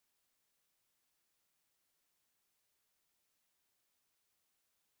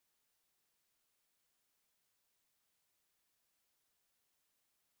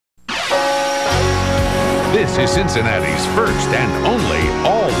is Cincinnati's first and only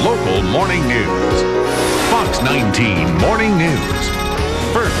all-local morning news. Fox 19 Morning News.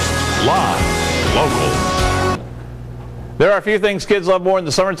 First, live, local. There are a few things kids love more in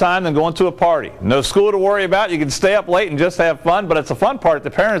the summertime than going to a party. No school to worry about. You can stay up late and just have fun, but it's the fun part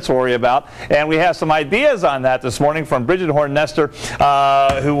the parents worry about. And we have some ideas on that this morning from Bridget Horn-Nestor,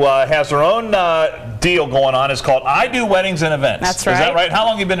 who has her own deal going on. It's called I Do Weddings and Events. That's right. Is that right? How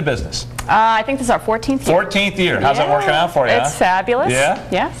long have you been in business? I think this is our 14th year. 14th year. How's that working out for you? It's fabulous. Yeah?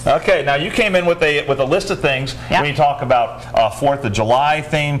 Yes. Okay, now you came in with a list of things when you talk about 4th of July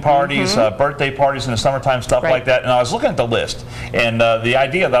themed parties, birthday parties in the summertime, stuff like that. And I was looking at the list, and the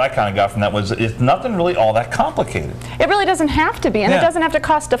idea that I kind of got from that was it's nothing really all that complicated. It really doesn't have to be, and it doesn't have to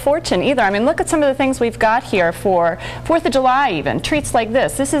cost a fortune either. I mean, look at some of the things we've got here for 4th of July even. Treats like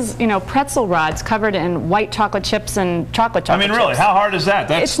this. This is, you know, pretzel rods covered in white chocolate chips and chocolate chips. I mean, really, how hard is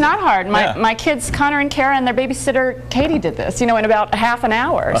that? It's not hard. My kids, Connor and Kara, and their babysitter, Katie, did this, you know, in about half an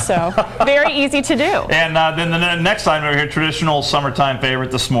hour. So very easy to do. And then the next item over here, traditional summertime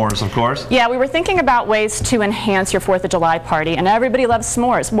favorite, the s'mores, of course. Yeah, we were thinking about ways to enhance your 4th of July party, and everybody loves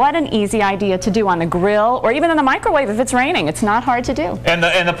s'mores. What an easy idea to do on the grill or even in the microwave if it's raining. It's not hard to do. And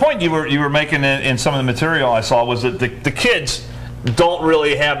the point you were making in some of the material I saw was that the kids don't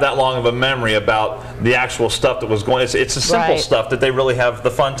really have that long of a memory about the actual stuff that was going. It's the simple stuff that they really have the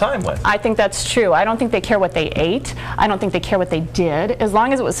fun time with. I think that's true. I don't think they care what they ate. I don't think they care what they did. As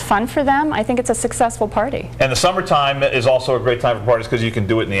long as it was fun for them, I think it's a successful party. And the summertime is also a great time for parties because you can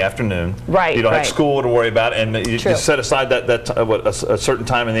do it in the afternoon. Right. You don't have school to worry about, and you just set aside a certain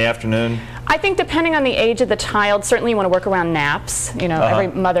time in the afternoon. I think depending on the age of the child, certainly you want to work around naps. You know, every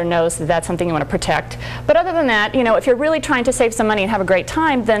mother knows that that's something you want to protect. But other than that, you know, if you're really trying to save some money and have a great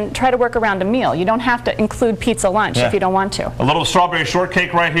time, then try to work around a meal. You don't have to include pizza lunch if you don't want to. A little strawberry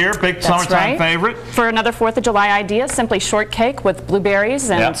shortcake right here, big summertime favorite. For another 4th of July idea, simply shortcake with blueberries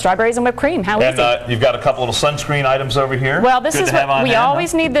and strawberries and whipped cream. How easy. And you've got a couple little sunscreen items over here. Well, this is what we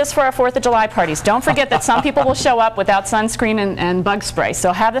always need this for our 4th of July parties. Don't forget that some people will show up without sunscreen and bug spray.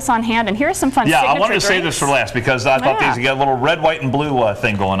 So have this on hand, and here's some fun signature I wanted to save this for last because I thought these got a little red, white, and blue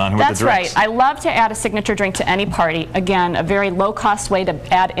thing going on here with the drinks. That's right. I love to add a signature drink to any party. Again, a very low-cost way to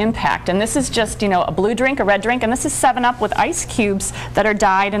add impact. And this is just, you know, a blue drink, a red drink, and this is 7-Up with ice cubes that are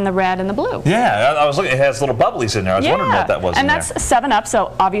dyed in the red and the blue. Yeah, I was looking. It has little bubblies in there. I was wondering what that was. And that's 7-Up,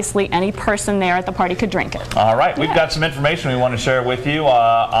 so obviously any person there at the party could drink it. All right, we've got some information we want to share with you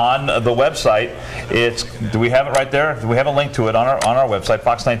on the website. Do we have it right there? We have a link to it on our website,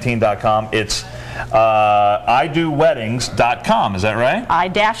 fox19.com. It's idoweddings.com, is that right?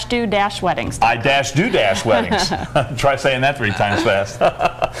 I-do-weddings. I-do-weddings. Try saying that 3 times fast.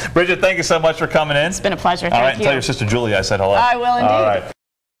 Bridget, thank you so much for coming in. It's been a pleasure. All right, and tell your sister Julie I said hello. I will indeed. All right.